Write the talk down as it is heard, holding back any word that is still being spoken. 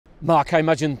Marc, I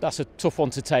imagine that's a tough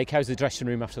one to take. How's the dressing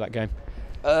room after that game?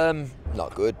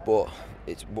 Not good, but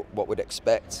it's what we'd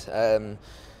expect.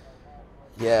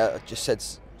 Yeah, I just said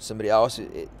somebody else.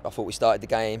 I thought we started the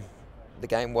game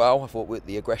well. I thought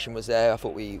the aggression was there. I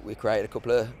thought we created a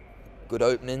couple of good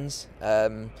openings,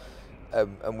 and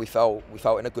we felt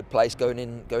in a good place going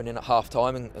in at half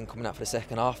time and coming out for the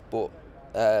second half. But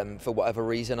for whatever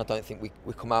reason, I don't think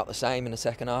we come out the same in the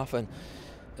second half. And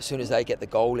as soon as they get the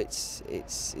goal, it's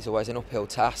always an uphill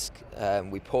task.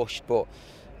 We pushed, but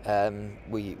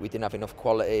we didn't have enough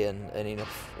quality and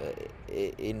enough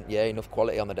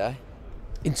quality on the day.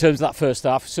 In terms of that first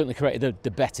half, certainly created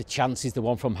the better chances, the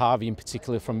one from Harvey in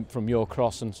particular from your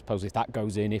cross, and suppose if that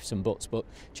goes in, ifs and buts, but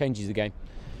changes the game.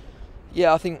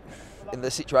 Yeah, I think in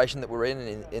the situation that we're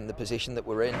in the position that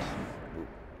we're in,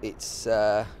 it's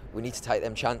we need to take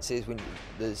them chances.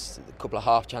 There's a couple of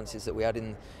half chances that we had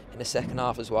in the second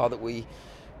half as well that we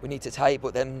need to take,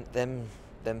 but them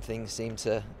things seem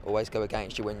to always go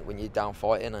against you when you're down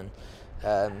fighting, and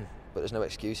but there's no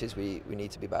excuses. We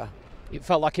need to be better. It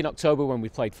felt like in October when we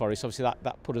played Forest, obviously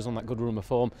that put us on that good run of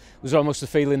form. Was there almost a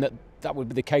feeling that would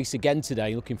be the case again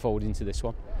today, looking forward into this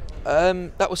one?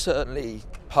 That was certainly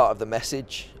part of the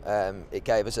message. It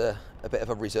gave us a bit of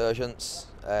a resurgence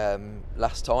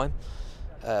last time,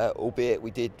 albeit we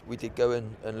did go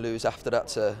and lose after that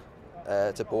to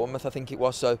Bournemouth, I think it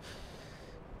was. So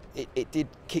it did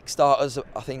kickstart us,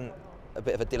 I think, a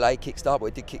bit of a delayed kickstart, but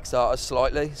it did kickstart us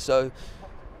slightly. So,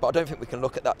 but I don't think we can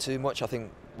look at that too much. I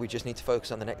think we just need to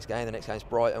focus on the next game. The next game's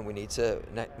Brighton. We need to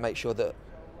make sure that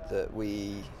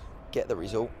we get the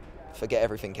result. Forget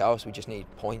everything else. We just need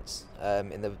points.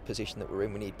 In the position that we're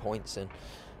in, we need points. And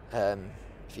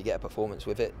if you get a performance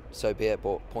with it, so be it.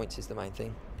 But points is the main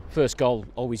thing. First goal,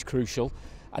 always crucial.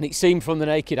 And it seemed from the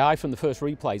naked eye, from the first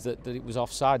replays, that it was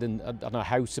offside. And I don't know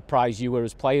how surprised you were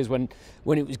as players when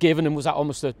it was given, and was that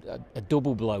almost a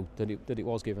double blow that it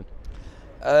was given?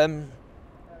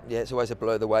 Yeah, it's always a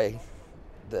blow the way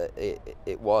that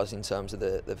it was in terms of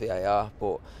the VAR,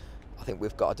 but I think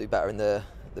we've got to do better in the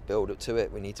build-up to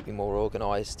it. We need to be more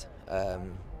organised.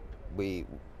 We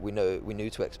knew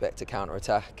to expect a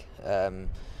counter-attack.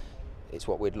 It's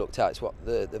what we'd looked at. It's what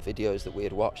the videos that we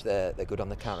had watched. They're good on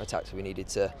the counter-attack, so we needed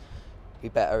to be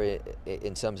better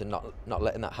in terms of not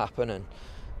letting that happen,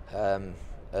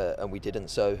 and we didn't.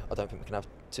 So I don't think we can have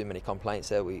too many complaints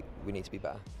there. We need to be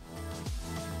better.